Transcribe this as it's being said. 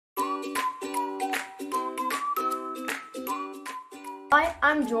Hi,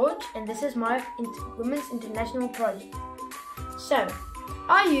 I'm George and this is my Women's International project. So,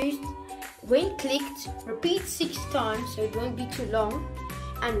 I used when clicked, repeat 6 times so it won't be too long,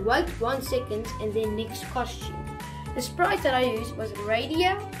 and wait 1 second and then next costume. The sprites that I used was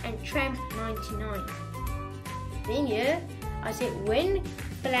Radio and Tramp 99. Then here, I said when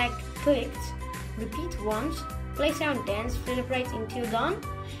flag clicked, repeat once, play sound dance, celebrate until dawn,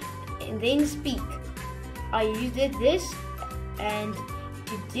 and then speak. I used this and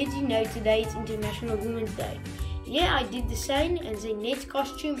did you know today is International Women's Day? Yeah, I did the same and the next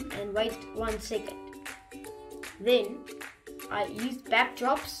costume and wait 1 second. Then I used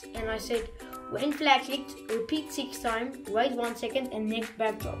backdrops and I said when flag clicked, repeat 6 times, wait 1 second and next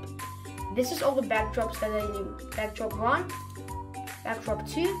backdrop. This is all the backdrops that I knew. Backdrop 1, backdrop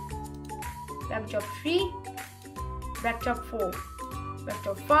 2, backdrop 3, backdrop 4,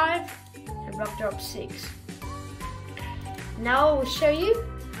 backdrop 5 and backdrop 6. Now I will show you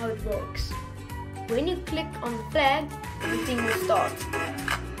how it works. When you click on the flag, everything will start.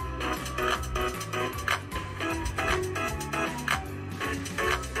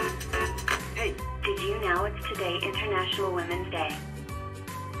 Hey, did you know it's today International Women's Day?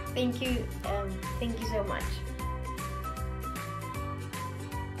 Thank you so much.